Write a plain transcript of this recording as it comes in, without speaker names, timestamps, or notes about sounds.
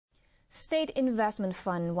State Investment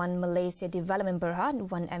Fund 1 Malaysia Development Berhad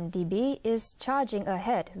 1MDB is charging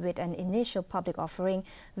ahead with an initial public offering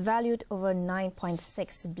valued over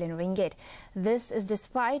 9.6 billion ringgit. This is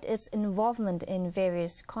despite its involvement in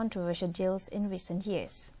various controversial deals in recent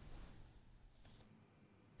years.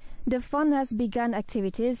 The fund has begun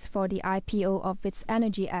activities for the IPO of its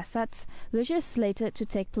energy assets, which is slated to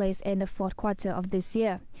take place in the fourth quarter of this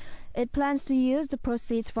year. It plans to use the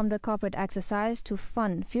proceeds from the corporate exercise to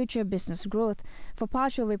fund future business growth, for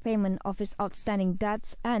partial repayment of its outstanding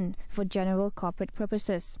debts and for general corporate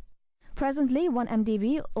purposes. Presently,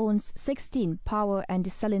 1MDB owns 16 power and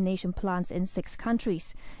desalination plants in 6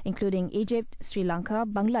 countries, including Egypt, Sri Lanka,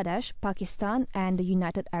 Bangladesh, Pakistan and the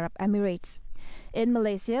United Arab Emirates. In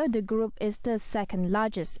Malaysia, the group is the second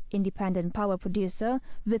largest independent power producer,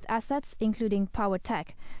 with assets including Power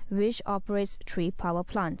Tech, which operates 3 power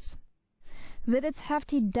plants. With its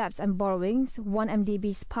hefty debts and borrowings,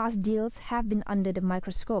 1MDB's past deals have been under the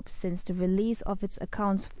microscope since the release of its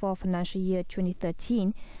accounts for financial year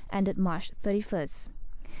 2013 ended March 31st.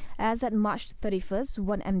 As at March 31st,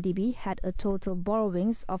 1MDB had a total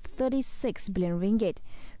borrowings of 36 billion ringgit,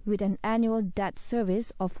 with an annual debt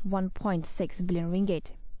service of 1.6 billion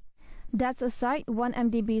ringgit. Debts aside,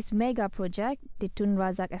 1MDB's mega project, the Tun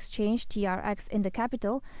Razak Exchange TRX in the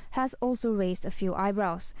capital, has also raised a few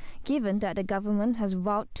eyebrows, given that the government has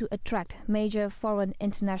vowed to attract major foreign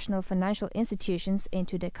international financial institutions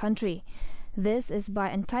into the country. This is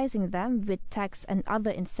by enticing them with tax and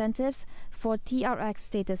other incentives for TRX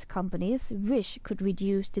status companies, which could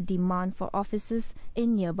reduce the demand for offices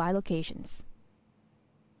in nearby locations.